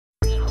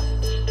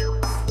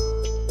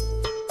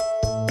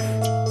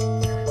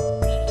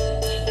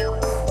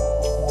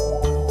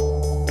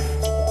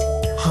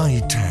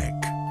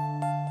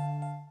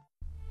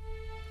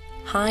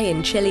High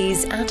in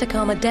Chile's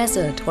Atacama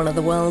Desert, one of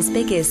the world's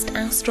biggest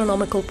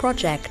astronomical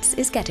projects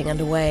is getting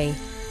underway.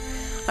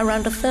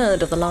 Around a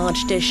third of the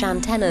large dish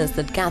antennas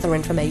that gather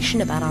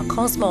information about our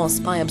cosmos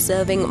by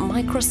observing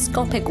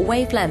microscopic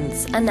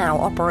wavelengths are now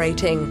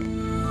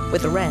operating,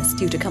 with the rest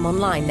due to come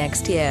online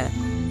next year.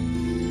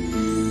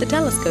 The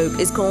telescope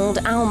is called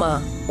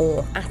ALMA,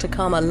 or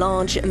Atacama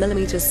Large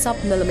Millimeter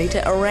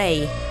Submillimeter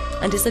Array,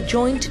 and is a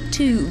joint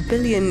 €2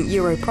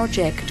 billion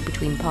project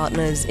between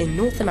partners in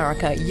North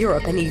America,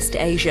 Europe and East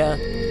Asia.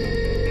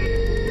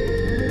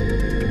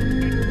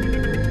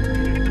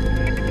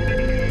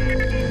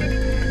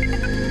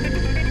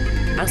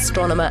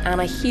 Astronomer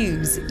Anna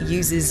Hughes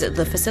uses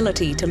the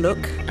facility to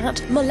look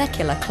at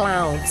molecular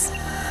clouds.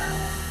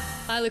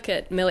 I look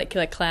at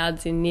molecular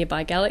clouds in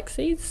nearby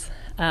galaxies.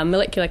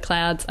 Molecular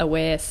clouds are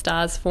where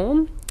stars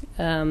form.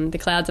 The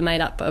clouds are made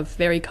up of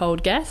very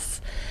cold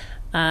gas.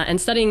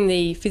 And studying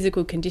the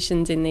physical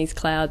conditions in these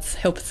clouds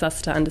helps us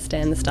to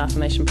understand the star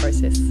formation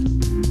process.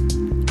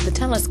 The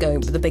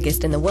telescope, the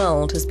biggest in the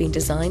world, has been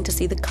designed to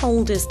see the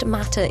coldest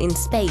matter in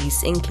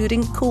space,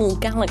 including cool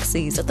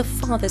galaxies at the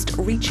farthest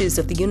reaches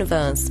of the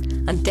universe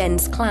and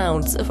dense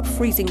clouds of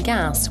freezing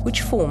gas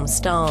which form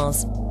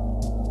stars.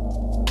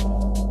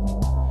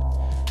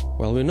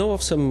 Well, we know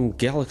of some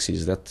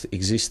galaxies that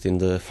exist in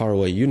the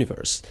faraway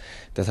universe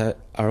that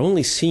are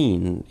only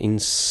seen in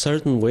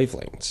certain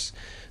wavelengths.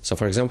 So,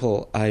 for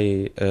example,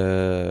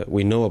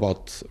 we know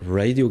about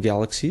radio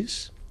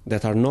galaxies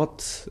that are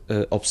not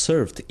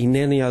observed in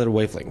any other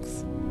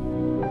wavelength.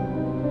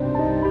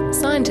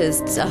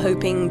 Scientists are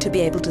hoping to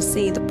be able to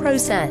see the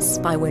process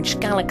by which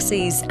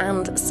galaxies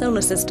and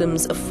solar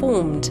systems are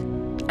formed,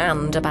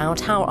 and about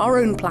how our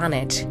own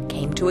planet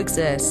came to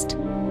exist.